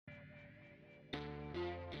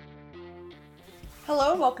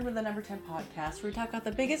Hello, welcome to the Number 10 podcast, where we talk about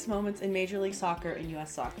the biggest moments in Major League Soccer and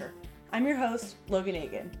U.S. soccer. I'm your host, Logan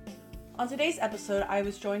Agan. On today's episode, I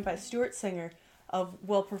was joined by Stuart Singer of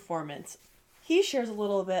Well Performance. He shares a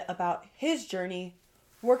little bit about his journey,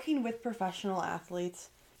 working with professional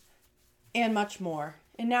athletes, and much more.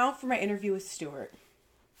 And now for my interview with Stuart.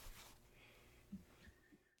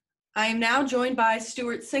 I am now joined by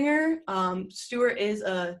Stuart Singer. Stuart is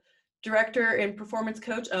a director and performance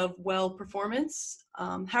coach of Well Performance.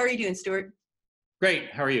 How are you doing, Stuart? Great.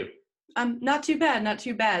 How are you? Not too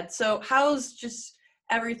bad. So how's just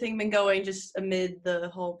everything been going just amid the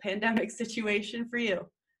whole pandemic situation for you?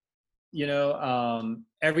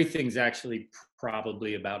 Everything's actually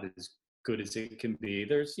probably about as good as it can be.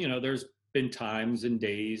 There's been times and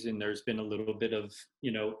days, and there's been a little bit of,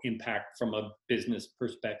 impact from a business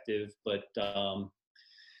perspective, but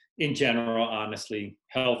in general, honestly,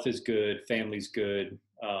 health is good, family's good,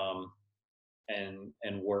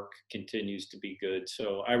 and work continues to be good.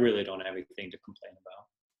 So I really don't have anything to complain about.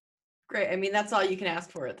 Great. I mean, that's all you can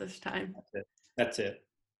ask for at this time. That's it.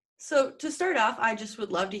 So to start off, I just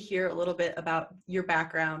would love to hear a little bit about your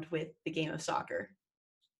background with the game of soccer.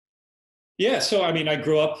 Yeah. So, I mean, I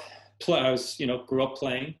grew up playing,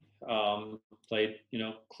 played,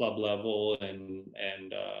 club level and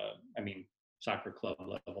soccer club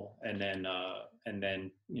level, and then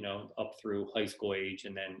up through high school age,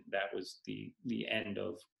 and then that was the end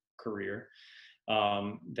of career.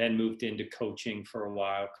 Then moved into coaching for a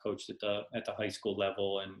while, coached at the high school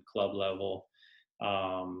level and club level,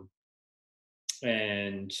 but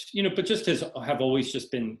just have always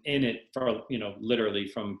just been in it for literally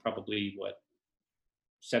from probably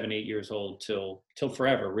 7-8 years old till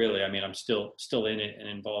forever, really. I mean, I'm still in it and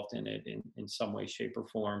involved in it in some way, shape, or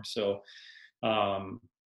form. So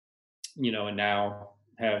and now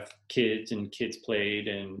have kids, and kids played,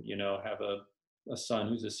 and have a son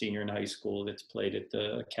who's a senior in high school that's played at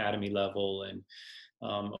the academy level, and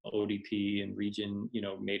ODP and region,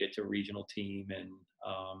 made it to a regional team, and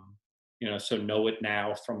so know it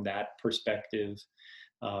now from that perspective.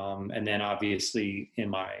 And then obviously in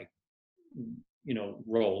my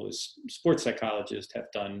role as sports psychologist,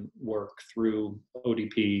 have done work through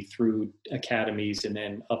ODP, through academies, and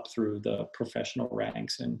then up through the professional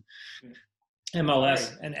ranks and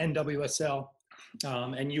MLS and NWSL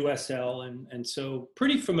and USL, and so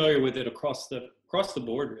pretty familiar with it across the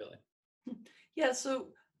board, really. Yeah. So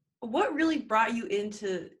what really brought you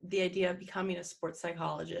into the idea of becoming a sports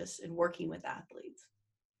psychologist and working with athletes?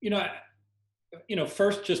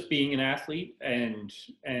 First just being an athlete and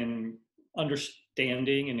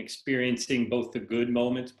understanding and experiencing both the good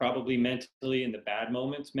moments, probably mentally, and the bad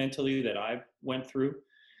moments mentally that I went through.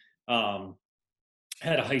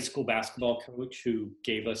 Had a high school basketball coach who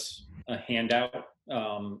gave us a handout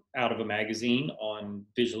out of a magazine on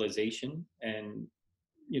visualization. And,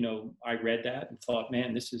 I read that and thought,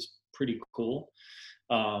 man, this is pretty cool.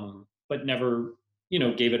 But never,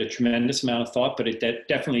 gave it a tremendous amount of thought, but it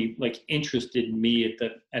definitely interested me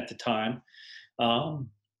at the time.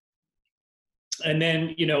 And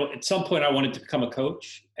then, at some point I wanted to become a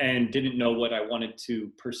coach and didn't know what I wanted to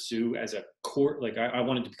pursue as a core. I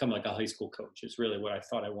wanted to become a high school coach. It's really what I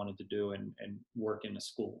thought I wanted to do, and work in a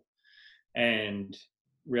school, and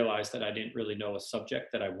realized that I didn't really know a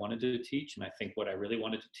subject that I wanted to teach. And I think what I really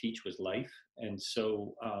wanted to teach was life. And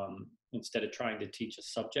so instead of trying to teach a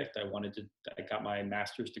subject, I got my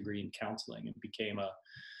master's degree in counseling and became a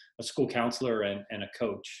school counselor and a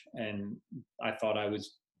coach. And I thought I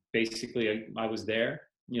was I was there,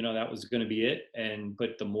 that was going to be it.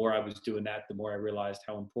 But the more I was doing that, the more I realized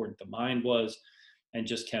how important the mind was, and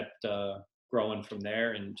just kept growing from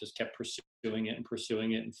there, and just kept pursuing it.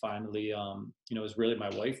 And finally, it was really my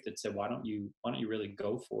wife that said, why don't you really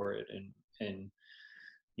go for it and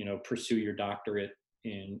pursue your doctorate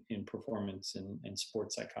in performance and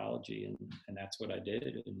sports psychology. And that's what I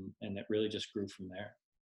did. And it really just grew from there.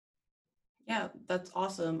 Yeah, that's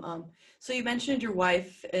awesome. So you mentioned your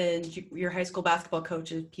wife and your high school basketball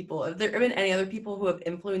coaches, people. Have there been any other people who have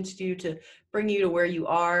influenced you to bring you to where you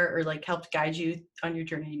are, or helped guide you on your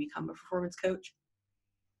journey to become a performance coach?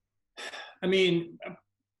 I mean,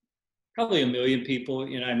 probably a million people,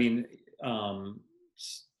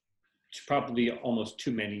 it's probably almost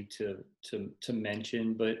too many to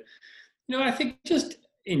mention, but, I think just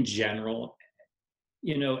in general,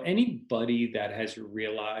 anybody that has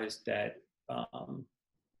realized that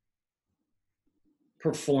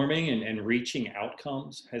performing and reaching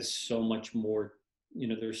outcomes has so much more,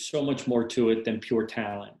 there's so much more to it than pure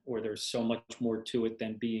talent, or there's so much more to it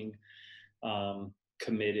than being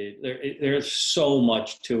committed. There's so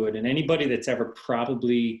much to it. And anybody that's ever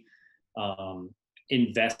probably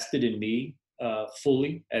invested in me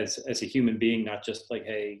fully as a human being, not just like,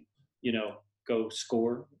 hey, go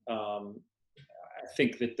score. I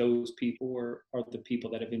think that those people are the people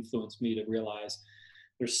that have influenced me to realize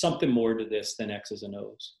there's something more to this than X's and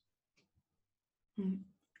O's.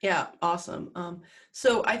 Yeah, awesome.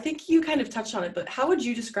 So I think you kind of touched on it, but how would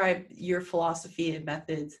you describe your philosophy and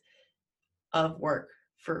methods of work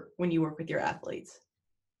for when you work with your athletes?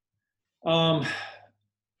 Um,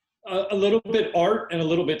 a little bit art and a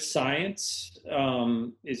little bit science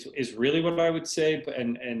is really what I would say.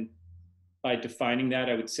 And by defining that,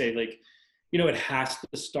 I would say, like, it has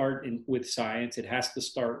to start with science. It has to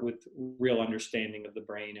start with real understanding of the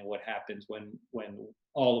brain and what happens when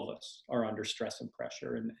all of us are under stress and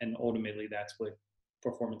pressure. And ultimately, that's what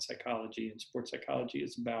performance psychology and sports psychology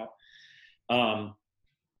is about.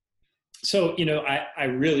 So, I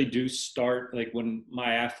really do start, like, when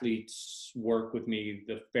my athletes work with me,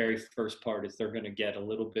 the very first part is they're going to get a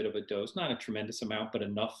little bit of a dose, not a tremendous amount, but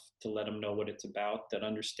enough to let them know what it's about, that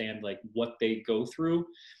understand, like, what they go through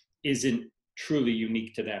isn't truly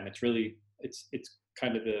unique to them. It's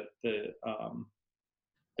kind of the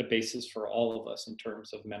basis for all of us in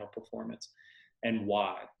terms of mental performance and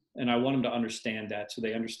why. And I want them to understand that, so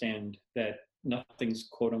they understand that nothing's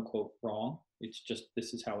quote unquote wrong. It's just,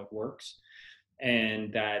 this is how it works.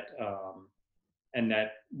 And that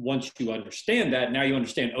once you understand that, now you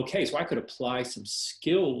understand, okay, so I could apply some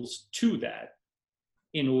skills to that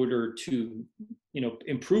in order to,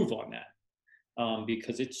 improve on that,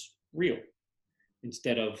 because it's real,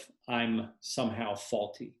 instead of I'm somehow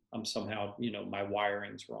faulty. I'm somehow, my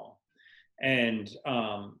wiring's wrong. And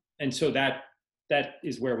so that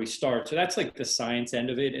is where we start. So that's like the science end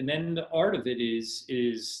of it. And then the art of it is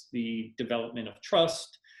the development of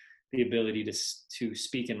trust, the ability to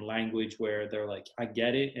speak in language where they're like, I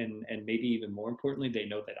get it. And maybe even more importantly, they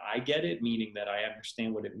know that I get it, meaning that I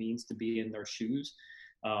understand what it means to be in their shoes,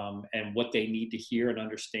 and what they need to hear and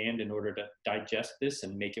understand in order to digest this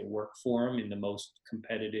and make it work for them in the most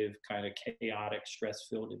competitive, kind of chaotic,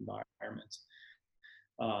 stress-filled environments.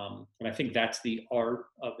 And I think that's the art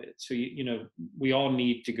of it. So, we all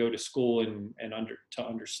need to go to school and to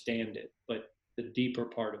understand it. But the deeper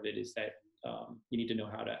part of it is that you need to know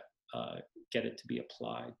how to get it to be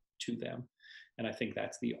applied to them. And I think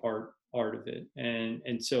that's the art of it.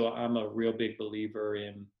 And so I'm a real big believer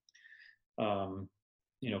in,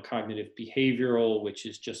 cognitive behavioral, which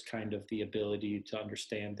is just kind of the ability to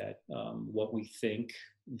understand that what we think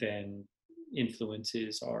then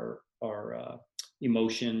influences our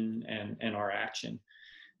emotion and our action.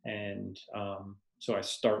 And so I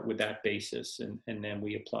start with that basis, and then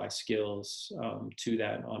we apply skills to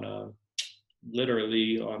that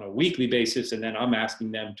literally on a weekly basis. And then I'm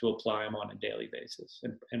asking them to apply them on a daily basis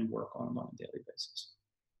and work on them on a daily basis.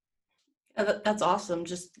 That's awesome.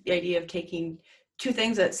 Just the idea of taking two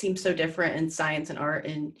things that seem so different in science and art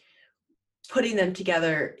and putting them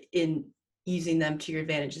together in using them to your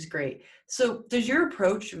advantage is great. So does your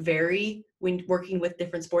approach vary when working with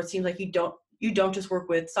different sports teams? Like you don't just work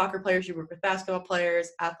with soccer players, you work with basketball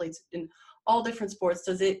players, athletes in all different sports.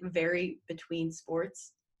 Does it vary between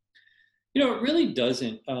sports? It really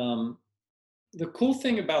doesn't. The cool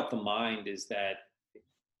thing about the mind is that,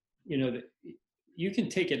 that you can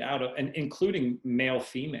take it out of, and including male,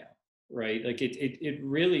 female, right? Like it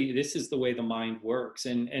really, this is the way the mind works.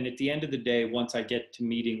 And at the end of the day, once I get to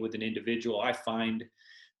meeting with an individual, I find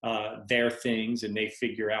their things, and they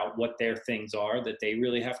figure out what their things are that they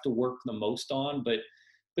really have to work the most on. But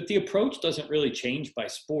the approach doesn't really change by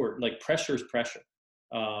sport. Like, pressure is pressure.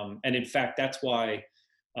 And in fact, that's why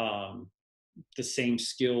the same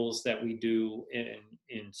skills that we do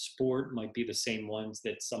in sport might be the same ones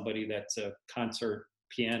that somebody that's a concert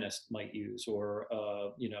pianist might use, or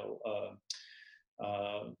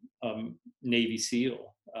Navy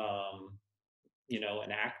SEAL,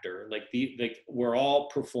 an actor. Like we're all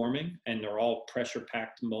performing, and they're all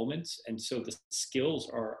pressure-packed moments, and so the skills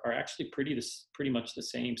are actually pretty much the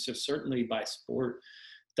same. So certainly by sport,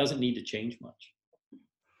 it doesn't need to change much.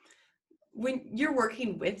 When you're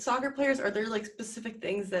working with soccer players, are there like specific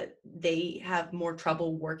things that they have more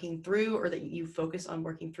trouble working through, or that you focus on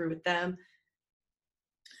working through with them?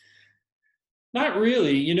 Not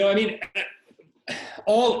really. I mean,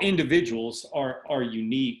 all individuals are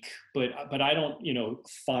unique, but I don't,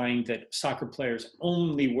 find that soccer players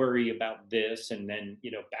only worry about this, and then,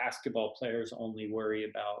 basketball players only worry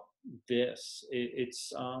about this.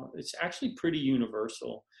 It's actually pretty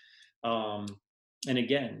universal. And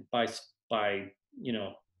again, by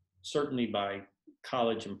certainly by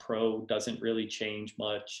college and pro doesn't really change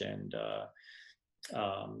much. And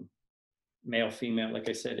male, female, like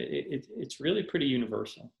I said, it's really pretty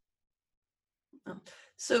universal. Oh.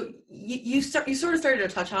 So you sort of started to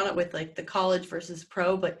touch on it with like the college versus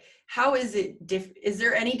pro, but how is it is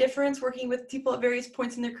there any difference working with people at various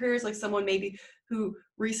points in their careers, like someone maybe who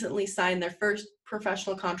recently signed their first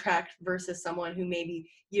professional contract versus someone who maybe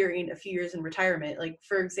nearing a few years in retirement? Like,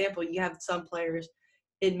 for example, you have some players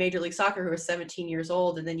in Major League Soccer who are 17 years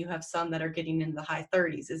old, and then you have some that are getting in the high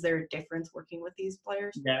 30s. Is there a difference working with these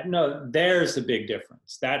players? Yeah, no, there's a big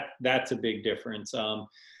difference. That's a big difference. Um,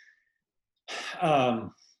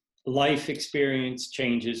 Life experience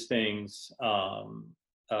changes things. Uh,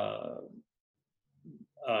 uh,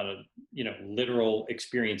 Literal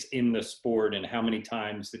experience in the sport and how many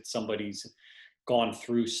times that somebody's gone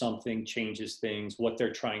through something changes things. What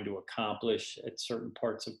they're trying to accomplish at certain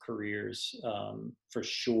parts of careers, for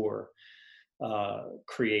sure,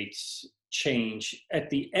 creates change. At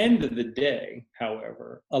the end of the day,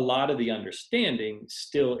 however, a lot of the understanding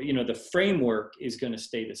still, the framework is going to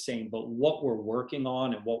stay the same, but what we're working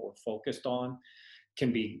on and what we're focused on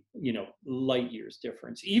can be, light years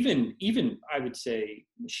difference. Even I would say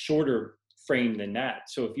shorter frame than that.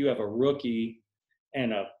 So if you have a rookie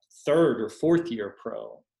and a third or fourth year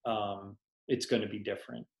pro, it's going to be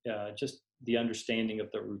different. Just the understanding of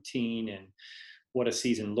the routine and what a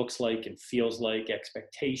season looks like and feels like,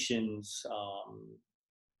 expectations,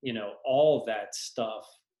 all of that stuff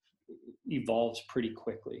evolves pretty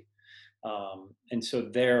quickly. And so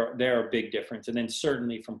there are a big difference. And then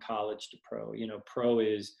certainly from college to pro, pro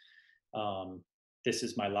is, this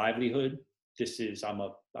is my livelihood.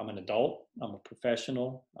 I'm an adult, I'm a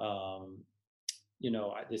professional.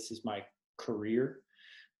 This is my career.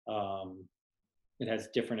 It has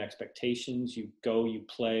different expectations. You go, you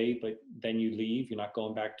play, but then you leave. You're not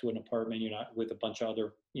going back to an apartment. You're not with a bunch of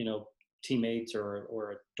other, teammates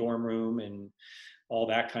or a dorm room and all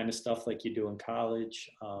that kind of stuff like you do in college.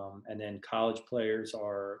 And then college players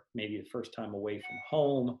are maybe the first time away from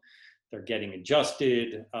home. They're getting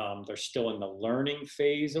adjusted. They're still in the learning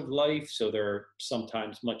phase of life. So they're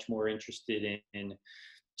sometimes much more interested in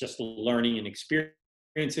just learning and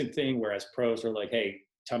experiencing thing. Whereas pros are like, hey,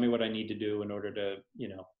 tell me what I need to do in order to,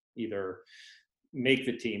 either make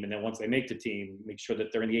the team. And then once they make the team, make sure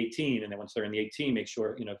that they're in the 18. And then once they're in the 18, make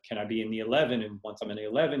sure, can I be in the 11? And once I'm in the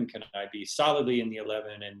 11, can I be solidly in the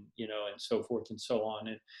 11? And, and so forth and so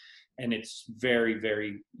on. And it's very,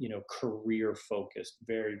 very, career focused,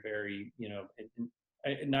 very, very,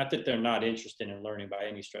 and not that they're not interested in learning by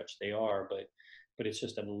any stretch, they are, but it's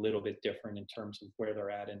just a little bit different in terms of where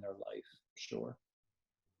they're at in their life. Sure.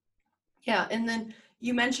 Yeah, and then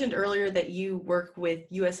you mentioned earlier that you work with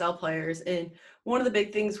USL players, and one of the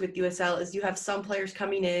big things with USL is you have some players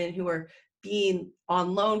coming in who are being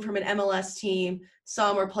on loan from an MLS team.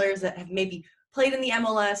 Some are players that have maybe played in the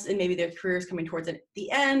MLS and maybe their career is coming towards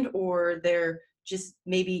the end, or they're just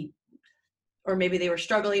maybe they were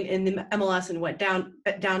struggling in the MLS and went down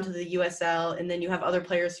to the USL. And then you have other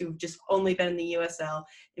players who've just only been in the USL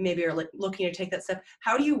and maybe are looking to take that step.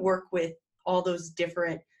 How do you work with all those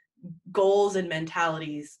different goals and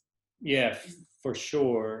mentalities? Yeah, for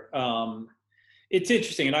sure. It's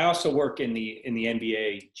interesting, and I also work in the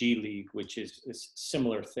NBA G League, which is a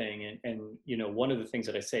similar thing. And one of the things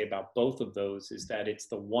that I say about both of those is that it's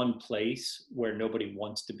the one place where nobody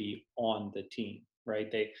wants to be on the team,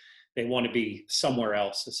 right? They want to be somewhere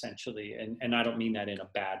else essentially, and I don't mean that in a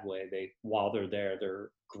bad way. While they're there,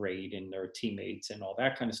 they're great and they're teammates and all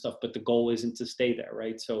that kind of stuff. But the goal isn't to stay there,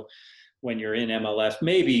 right? So when you're in MLS,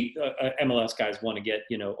 maybe MLS guys want to get,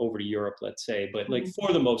 over to Europe, let's say, but like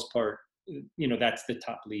for the most part, that's the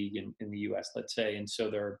top league in the US, let's say. And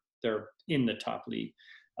so they're in the top league.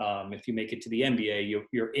 If you make it to the NBA,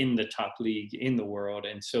 you're in the top league in the world.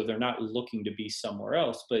 And so they're not looking to be somewhere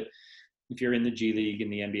else. But if you're in the G League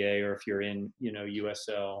in the NBA, or if you're in,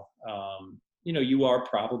 USL, you are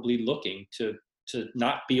probably looking to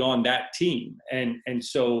not be on that team. And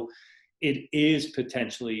so it is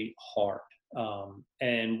potentially hard.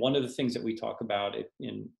 And one of the things that we talk about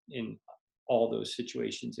in all those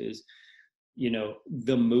situations is,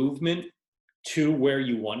 the movement to where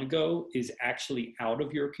you want to go is actually out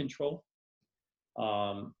of your control.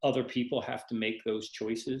 Other people have to make those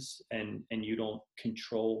choices, and you don't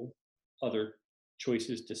control other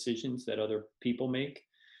choices, decisions that other people make.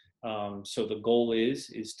 So the goal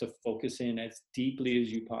is to focus in as deeply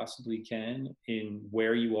as you possibly can in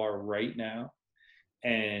where you are right now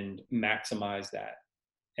and maximize that.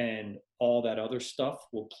 And all that other stuff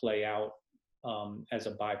will play out as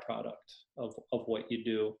a byproduct of what you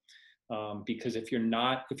do. Because if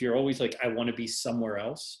you're always like, I want to be somewhere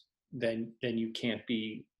else, then you can't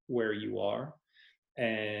be where you are.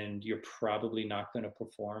 and you're probably not going to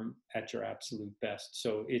perform at your absolute best.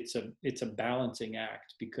 So it's a balancing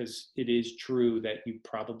act, because it is true that you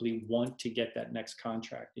probably want to get that next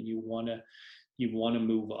contract and you want to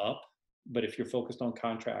move up. But if you're focused on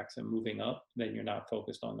contracts and moving up, then you're not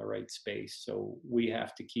focused on the right space. So we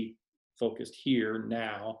have to keep focused here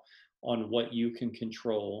now on what you can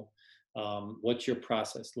control. What's your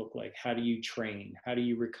process look like? How do you train? How do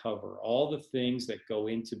you recover? All the things that go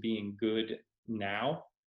into being good now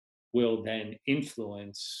will then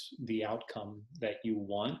influence the outcome that you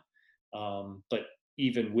want. But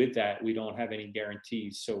even with that, we don't have any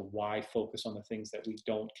guarantees. So why focus on the things that we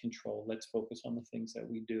don't control? Let's focus on the things that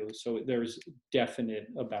we do. So there's definite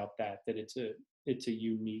about that it's a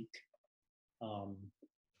unique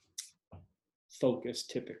focus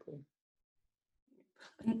typically.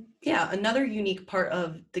 Yeah, another unique part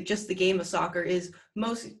of just the game of soccer is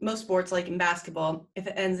most sports, like in basketball, if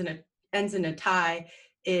it ends in a tie,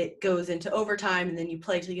 it goes into overtime and then you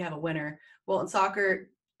play till you have a winner. Well, in soccer,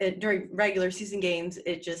 during regular season games,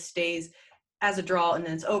 it just stays as a draw and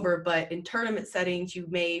then it's over. But in tournament settings, you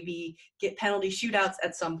maybe get penalty shootouts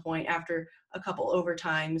at some point after a couple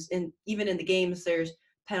overtimes, and even in the games, there's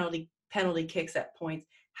penalty kicks at points.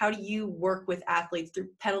 How do you work with athletes through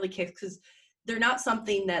penalty kicks? Because they're not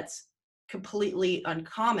something that's completely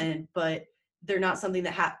uncommon, but they're not something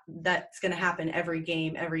that's going to happen every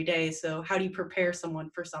game, every day. So how do you prepare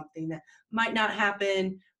someone for something that might not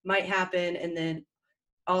happen, might happen, and then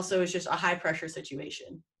also is just a high pressure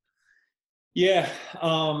situation? Yeah.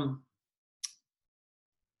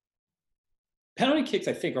 Penalty kicks,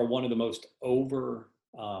 I think, are one of the most players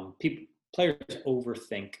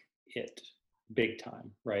overthink it big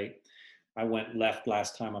time, right? I went left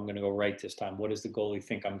last time, I'm going to go right this time. What does the goalie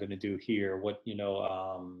think I'm going to do here?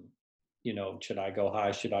 Should I go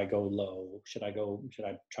high? Should I go low? Should I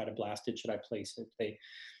try to blast it? Should I place it? They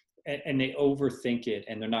overthink it,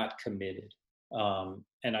 and they're not committed.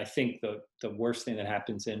 And I think the worst thing that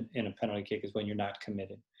happens in a penalty kick is when you're not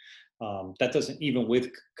committed. That doesn't, even with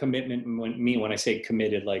commitment, when I say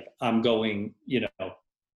committed, like I'm going,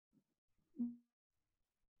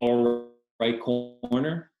 or right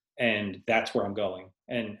corner, and that's where I'm going,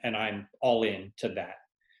 and I'm all in to that.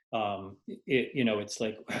 It's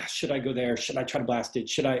like, should I go there? Should I try to blast it?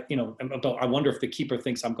 Should I, I wonder if the keeper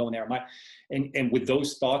thinks I'm going there. And with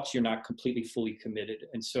those thoughts, you're not completely fully committed.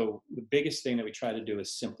 And so the biggest thing that we try to do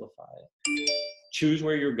is simplify it. Choose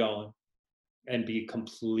where you're going and be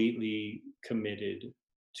completely committed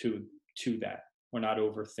to that. We're not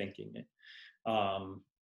overthinking it.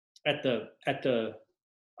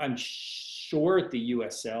 I'm sure at the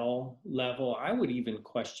USL level, I would even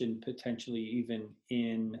question potentially even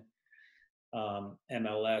in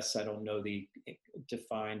MLS. I don't know the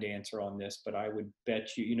defined answer on this, but I would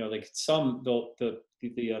bet you, like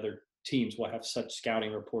the other teams will have such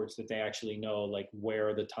scouting reports that they actually know like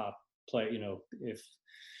where the top play, if,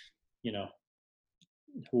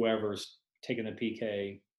 whoever's taking the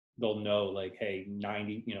PK, they'll know like, hey,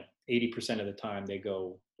 80% of the time they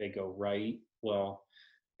go right. Well,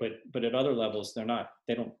 but at other levels, they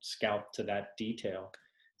don't scout to that detail.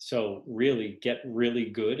 So really get really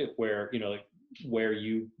good at where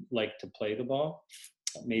you like to play the ball,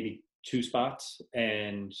 maybe 2 spots,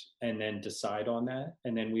 and then decide on that.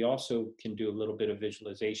 And then we also can do a little bit of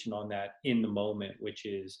visualization on that in the moment, which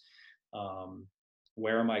is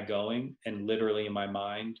where am I going? And literally in my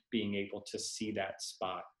mind, being able to see that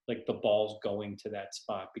spot, like the ball's going to that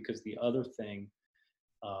spot. Because the other thing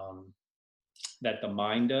that the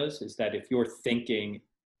mind does is that if you're thinking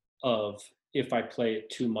of, if I play it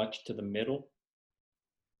too much to the middle,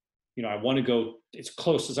 I want to go as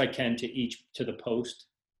close as I can to the post,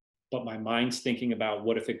 but my mind's thinking about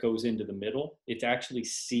what if it goes into the middle. It's actually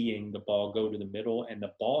seeing the ball go to the middle, and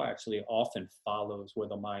the ball actually often follows where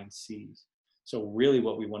the mind sees. So really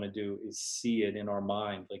what we want to do is see it in our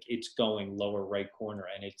mind, like it's going lower right corner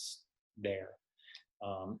and it's there.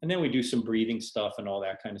 And then we do some breathing stuff and all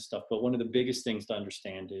that kind of stuff. But one of the biggest things to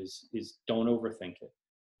understand is don't overthink it.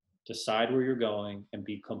 Decide where you're going and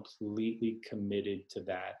be completely committed to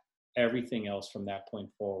that. Everything else from that point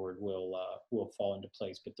forward will fall into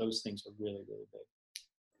place. But those things are really, really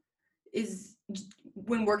big.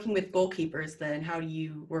 When working with goalkeepers, then how do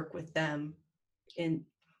you work with them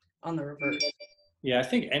on the reverse? Yeah, I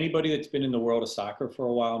think anybody that's been in the world of soccer for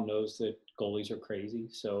a while knows that goalies are crazy.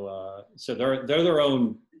 So they're their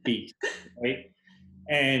own beast, right?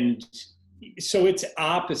 And so it's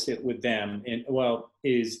opposite with them. And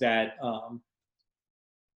is that I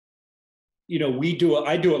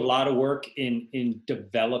do a lot of work in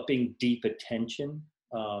developing deep attention.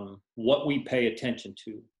 What we pay attention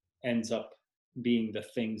to ends up being the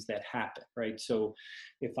things that happen, right? So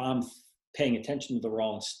if I'm paying attention to the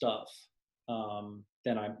wrong stuff,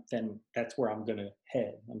 then that's where I'm going to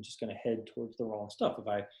head. I'm just going to head towards the wrong stuff. If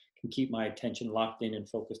I can keep my attention locked in and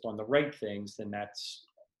focused on the right things, then that's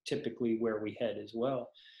typically where we head as well.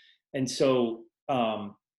 And so,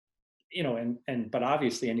 but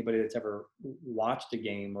obviously anybody that's ever watched a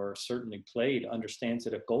game or certainly played understands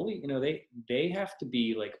that a goalie, they have to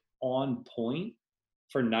be like on point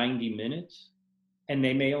for 90 minutes, and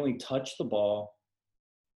they may only touch the ball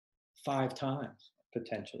 5 times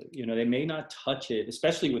potentially. They may not touch it,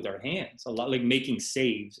 especially with their hands, a lot, like making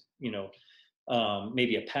saves,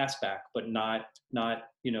 maybe a pass back, but not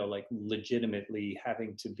like legitimately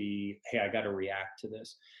having to be, hey, I got to react to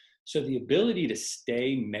this. So the ability to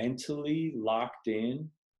stay mentally locked in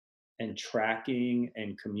and tracking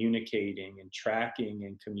and communicating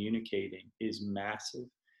is massive.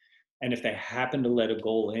 And if they happen to let a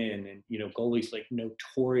goal in, and goalies, like,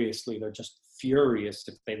 notoriously, they're just furious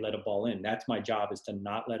if they let a ball in. That's my job, is to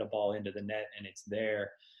not let a ball into the net, and it's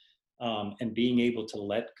there. And being able to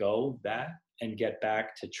let go of that and get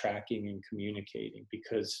back to tracking and communicating,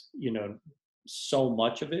 because so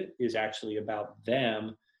much of it is actually about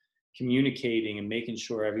them communicating and making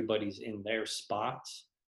sure everybody's in their spots.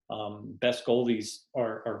 Best goalies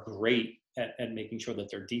are great at making sure that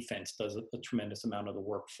their defense does a tremendous amount of the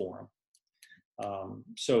work for them.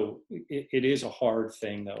 So it is a hard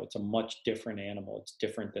thing, though. It's a much different animal. It's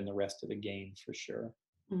different than the rest of the game, for sure.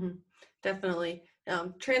 Mm-hmm. Definitely.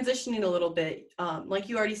 Transitioning a little bit, like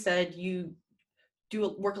you already said, you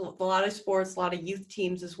do work a lot of sports, a lot of youth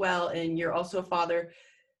teams as well, and you're also a father,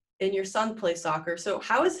 and your son plays soccer. So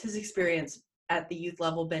how has his experience at the youth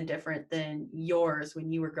level been different than yours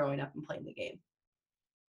when you were growing up and playing the game?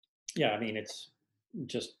 Yeah, I mean, it's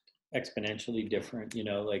just exponentially different. When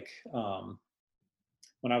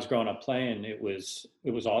I was growing up playing, it was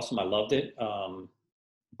awesome. I loved it.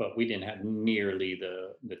 But we didn't have nearly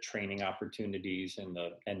the training opportunities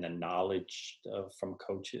and the knowledge from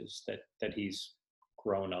coaches that he's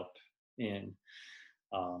grown up in.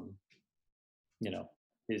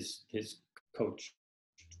 His coach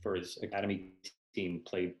for his academy team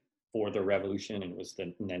played for the Revolution, and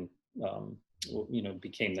then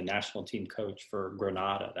became the national team coach for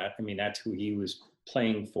Granada. That's who he was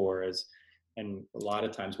playing for. And a lot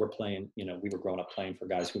of times we're playing, we were growing up playing for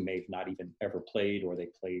guys who may have not even ever played, or they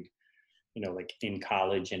played, like in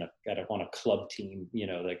college on a club team,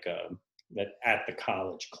 that at the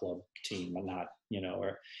college club team, and not,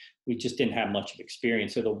 or we just didn't have much of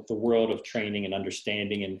experience. So the world of training and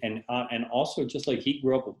understanding, and also, just like he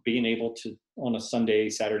grew up being able to, on a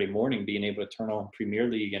Saturday morning, being able to turn on Premier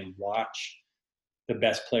League and watch the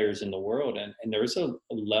best players in the world. And there's a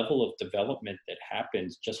level of development that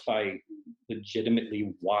happens just by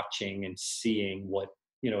legitimately watching and seeing what,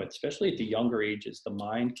 especially at the younger ages, the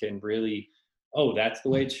mind can really, oh, that's the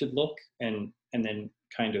way it should look. And then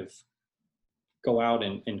kind of go out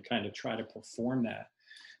and kind of try to perform that.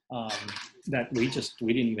 That we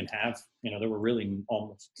didn't even have, there were really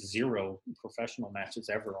almost zero professional matches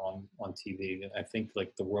ever on TV. I think,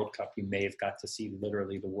 like, the World Cup, you may have got to see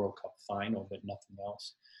literally the World Cup final, but nothing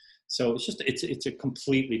else. So it's a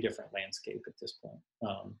completely different landscape at this point,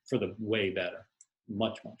 for the way better,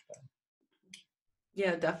 much better.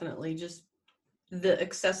 Yeah, definitely. Just the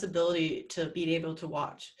accessibility to being able to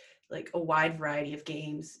watch like a wide variety of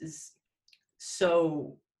games is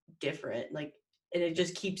so different. Like, and it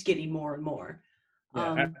just keeps getting more and more.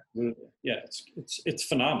 Yeah, absolutely. Yeah, it's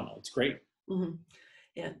phenomenal. It's great. Mm-hmm.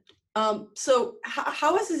 Yeah. So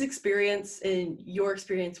how has his experience and your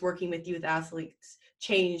experience working with youth athletes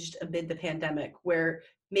changed amid the pandemic, where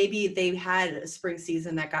maybe they had a spring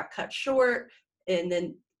season that got cut short, and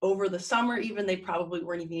then over the summer even they probably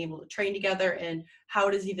weren't even able to train together, and how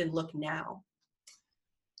does it even look now?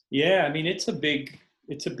 Yeah, I mean, it's a big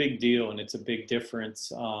deal, and it's a big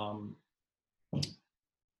difference.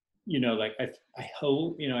 Like, I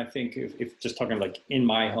hope, I think if just talking like in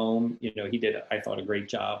my home, he did, I thought, a great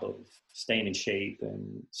job of staying in shape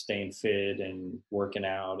and staying fit and working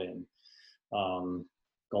out, and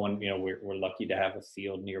going, we're lucky to have a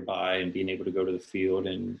field nearby and being able to go to the field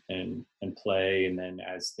and play. And then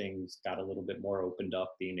as things got a little bit more opened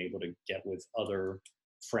up, being able to get with other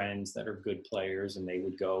friends that are good players, and they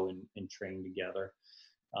would go and train together.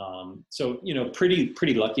 So,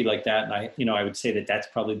 pretty lucky like that. And I would say that that's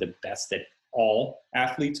probably the best that all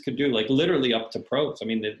athletes could do, like literally up to pros. I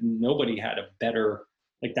mean, that nobody had a better,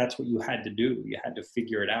 like, that's what you had to do. You had to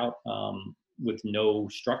figure it out, with no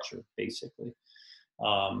structure, basically.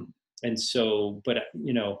 And so, but,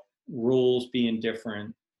 rules being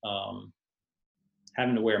different,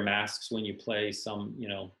 having to wear masks when you play. Some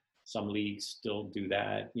leagues still do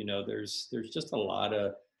that. There's just a lot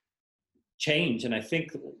of change. And I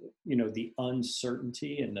think, the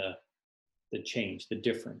uncertainty and the change, the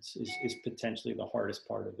difference is potentially the hardest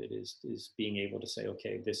part of it, is being able to say,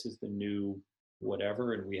 okay, this is the new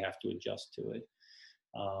whatever, and we have to adjust to it.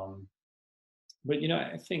 But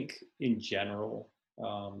I think in general,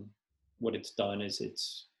 what it's done is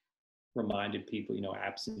it's reminded people,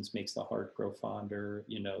 absence makes the heart grow fonder.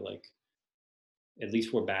 Like, at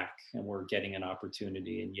least we're back and we're getting an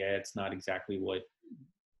opportunity. And yeah, it's not exactly what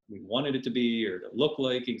we wanted it to be or to look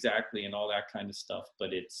like exactly, and all that kind of stuff,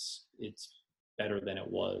 but it's better than it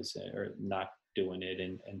was, or not doing it.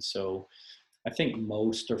 And so I think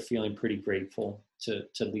most are feeling pretty grateful to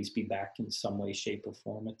at least be back in some way, shape, or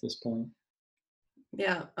form at this point.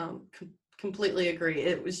 Yeah, completely agree.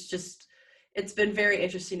 It's been very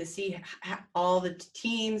interesting to see all the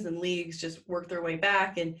teams and leagues just work their way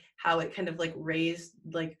back, and how it kind of like raised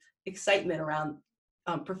like excitement around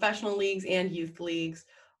professional leagues and youth leagues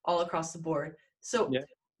all across the board. So Yeah.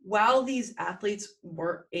 while these athletes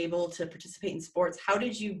weren't able to participate in sports, how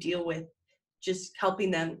did you deal with just helping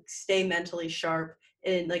them stay mentally sharp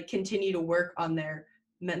and like continue to work on their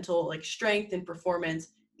mental like strength and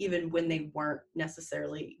performance, even when they weren't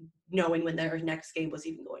necessarily knowing when their next game was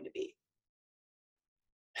even going to be?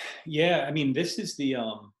 Yeah, I mean, this is the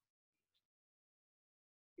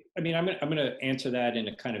I mean, I'm gonna answer that in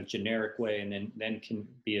a kind of generic way, and then can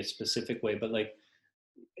be a specific way. But like,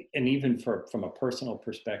 and even from a personal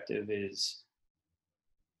perspective, is,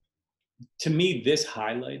 to me, this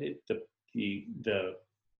highlighted the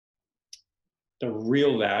the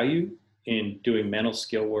real value in doing mental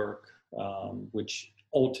skill work, which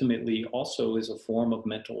ultimately also is a form of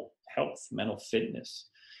mental health, mental fitness.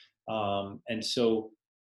 And so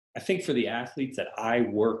I think for the athletes that I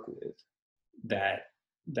work with, that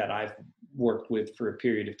I've worked with for a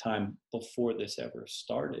period of time before this ever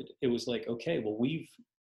started, it was like, okay, well,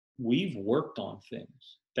 we've worked on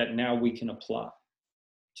things that now we can apply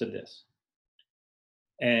to this.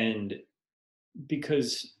 And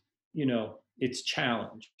because, it's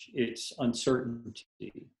challenge, it's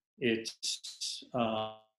uncertainty, it's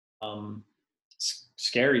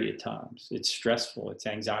scary at times, it's stressful, it's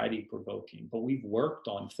anxiety provoking, but we've worked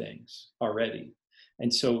on things already.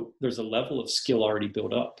 And so there's a level of skill already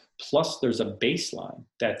built up. Plus there's a baseline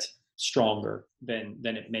that's stronger than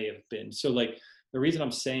it may have been. So like, the reason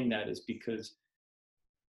I'm saying that is because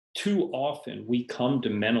too often we come to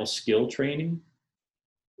mental skill training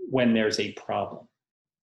when there's a problem.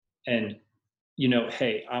 And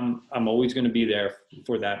hey, I'm always going to be there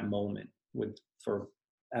for that moment, for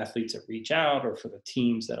athletes that reach out, or for the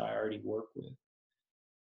teams that I already work with.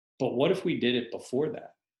 But what if we did it before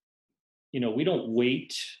that? We don't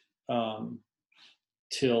wait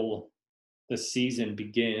till the season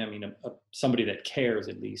begin. I mean, somebody that cares,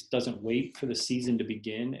 at least, doesn't wait for the season to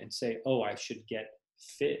begin and say, oh, I should get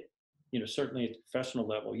fit. Certainly at the professional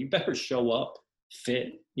level, you better show up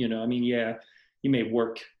fit. I mean, yeah, you may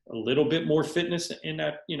work a little bit more fitness in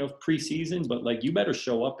that, preseason, but like, you better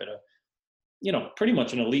show up at a, pretty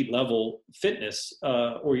much an elite level fitness,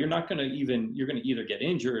 or you're going to either get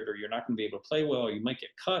injured, or you're not going to be able to play well, or you might get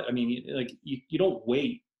cut. I mean, like, you don't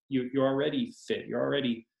wait. You're already fit. You're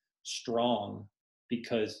already strong,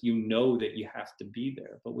 because that you have to be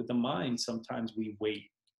there. But with the mind, sometimes we wait,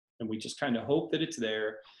 and we just kind of hope that it's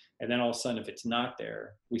there. And then all of a sudden, if it's not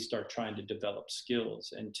there, we start trying to develop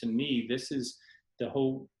skills. And to me, this is the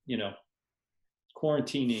whole,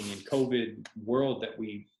 quarantining and COVID world that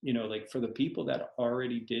we, like, for the people that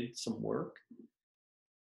already did some work,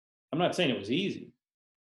 I'm not saying it was easy,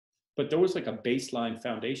 but there was like a baseline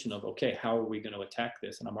foundation of, okay, how are we going to attack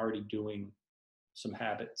this? And I'm already doing some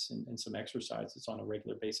habits and some exercises on a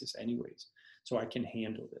regular basis anyways, so I can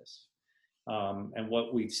handle this. And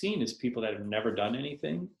what we've seen is people that have never done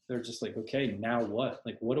anything, they're just like, okay, now what?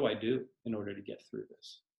 Like, what do I do in order to get through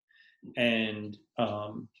this? And,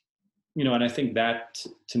 and I think that,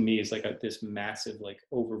 to me, is like this massive like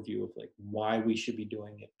overview of like why we should be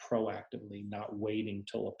doing it proactively, not waiting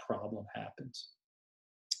till a problem happens.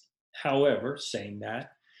 However, saying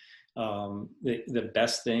that, the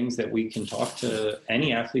best things that we can talk to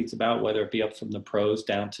any athletes about, whether it be up from the pros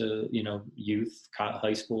down to, youth,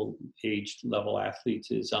 high school age level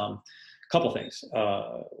athletes, is a couple things.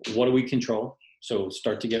 What do we control? So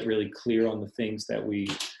start to get really clear on the things that we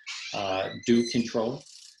do control.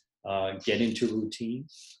 Get into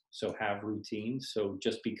routines. So have routines. So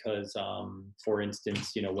just because, for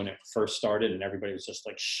instance, when it first started and everybody was just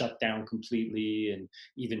like shut down completely, and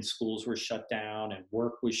even schools were shut down and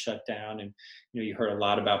work was shut down, and you heard a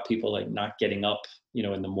lot about people like not getting up,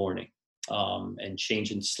 in the morning, and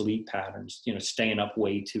changing sleep patterns, staying up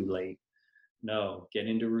way too late. No, get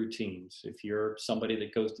into routines. If you're somebody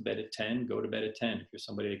that goes to bed at 10, go to bed at 10. If you're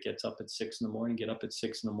somebody that gets up at 6 in the morning, get up at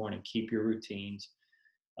 6 in the morning. Keep your routines.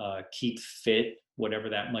 Keep fit, whatever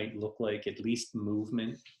that might look like. At least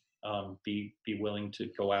movement. Be willing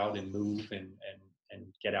to go out and move and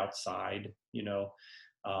get outside.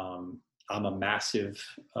 I'm a massive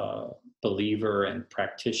believer and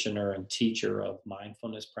practitioner and teacher of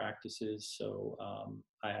mindfulness practices. So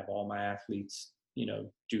I have all my athletes,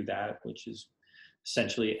 do that, which is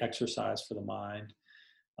essentially exercise for the mind.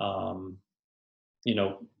 Um, you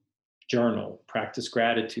know, Journal, practice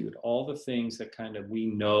gratitude, all the things that kind of we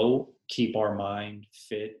know keep our mind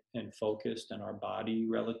fit and focused and our body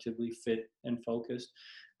relatively fit and focused.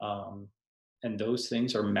 Um, and those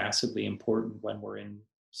things are massively important when we're in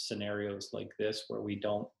scenarios like this where we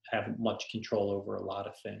don't have much control over a lot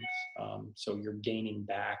of things. So you're gaining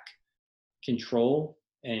back control,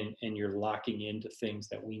 and you're locking into things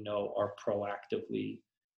that we know are proactively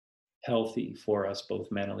healthy for us,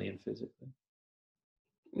 both mentally and physically.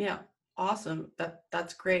 Yeah, awesome.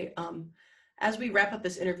 That's great. As we wrap up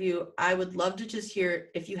this interview, I would love to just hear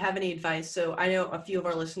if you have any advice. So I know a few of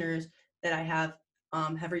our listeners that I have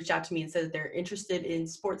reached out to me and said that they're interested in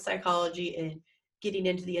sports psychology and getting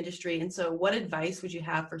into the industry. And so, what advice would you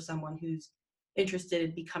have for someone who's interested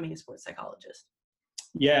in becoming a sports psychologist?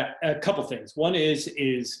 Yeah, a couple things. One is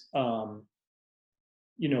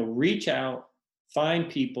reach out, find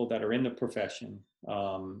people that are in the profession,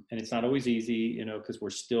 and it's not always easy, because we're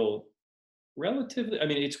still relatively. I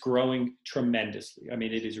mean, it's growing tremendously. I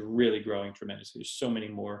mean, it is really growing tremendously. There's so many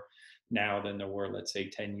more now than there were, let's say,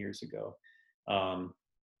 10 years ago.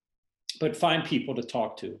 But find people to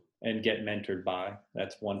talk to and get mentored by.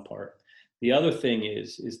 That's one part. The other thing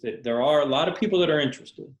is that there are a lot of people that are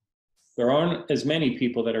interested. There aren't as many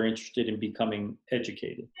people that are interested in becoming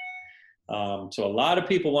educated. So a lot of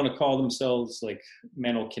people want to call themselves like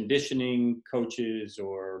mental conditioning coaches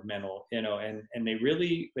or mental, and they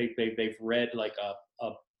really, they've read like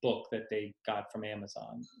a book that they got from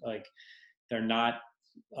Amazon. Like they're not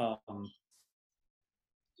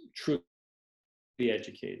truly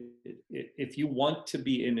educated. If you want to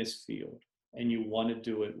be in this field and you want to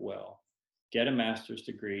do it well, get a master's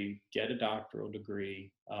degree, get a doctoral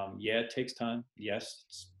degree. Yeah, it takes time. Yes,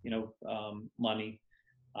 it's, money.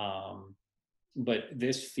 But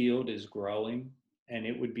this field is growing, and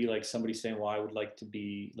it would be like somebody saying, well, I would like to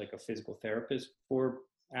be like a physical therapist for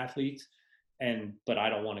athletes, but I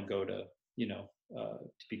don't want to go to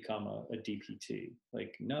to become a DPT.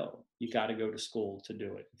 Like, no, you got to go to school to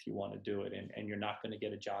do it if you want to do it, and you're not going to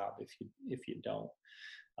get a job if you don't.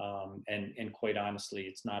 And quite honestly,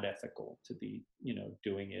 it's not ethical to be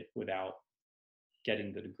doing it without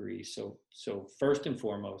getting the degree. So first and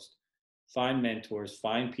foremost, find mentors,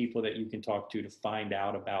 find people that you can talk to find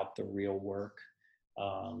out about the real work.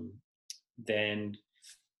 Then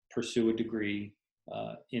pursue a degree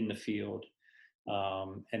in the field.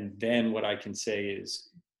 And then what I can say is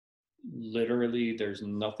literally there's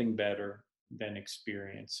nothing better than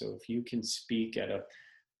experience. So if you can speak at a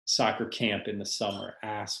soccer camp in the summer,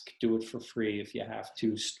 do it for free if you have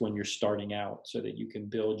to when you're starting out, so that you can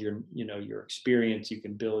build your experience, you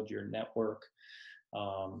can build your network.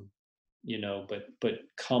 But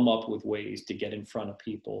come up with ways to get in front of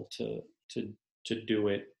people to do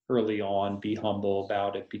it early on. Be humble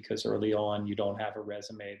about it, because early on you don't have a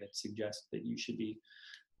resume that suggests that you should be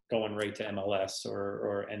going right to MLS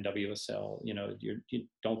or NWSL. You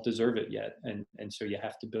don't deserve it yet, and so you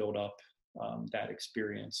have to build up that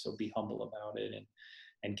experience. So be humble about it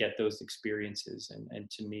and get those experiences. And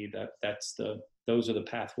to me, those are the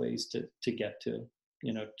pathways to get to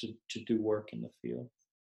do work in the field.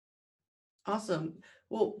 Awesome.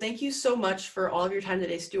 Well, thank you so much for all of your time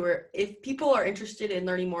today, Stuart. If people are interested in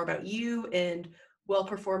learning more about you and Well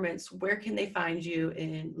Performance, where can they find you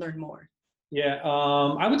and learn more? Yeah,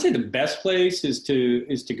 I would say the best place is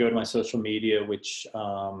to go to my social media, which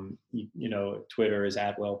Twitter is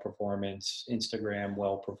 @WellPerformance, Instagram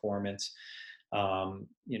WellPerformance.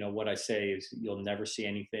 What I say is you'll never see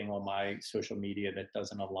anything on my social media that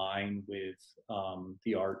doesn't align with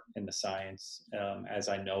the art and the science as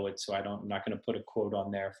I know it. So I'm not going to put a quote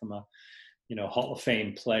on there from a Hall of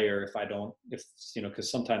Fame player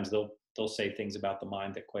because sometimes they'll say things about the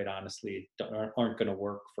mind that quite honestly aren't going to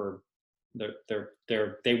work for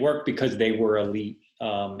They work because they were elite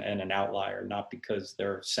and an outlier, not because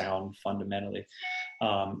they're sound fundamentally.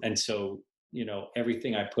 And so,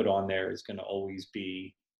 everything I put on there is going to always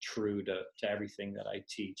be true to everything that I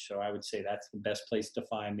teach. So I would say that's the best place to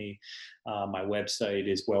find me. My website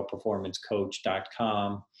is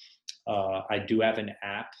wellperformancecoach.com. I do have an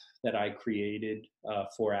app that I created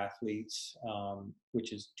for athletes,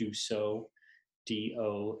 which is DoSo,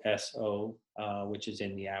 DoSo, which is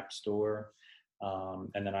in the App Store.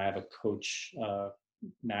 And then I have a coach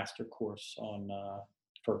master course on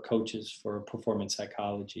for coaches for performance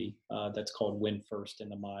psychology that's called Win First in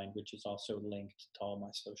the Mind, which is also linked to all my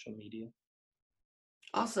social media.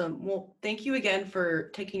 Awesome. Well, thank you again for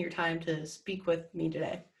taking your time to speak with me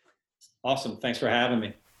today. Awesome. Thanks for having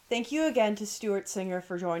me. Thank you again to Stuart Singer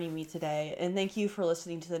for joining me today, and thank you for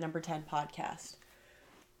listening to the Number 10 podcast.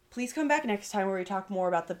 Please come back next time where we talk more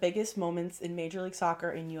about the biggest moments in Major League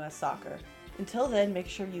Soccer and U.S. Soccer. Until then, make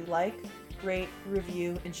sure you like, rate,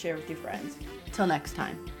 review, and share with your friends. Till next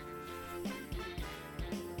time.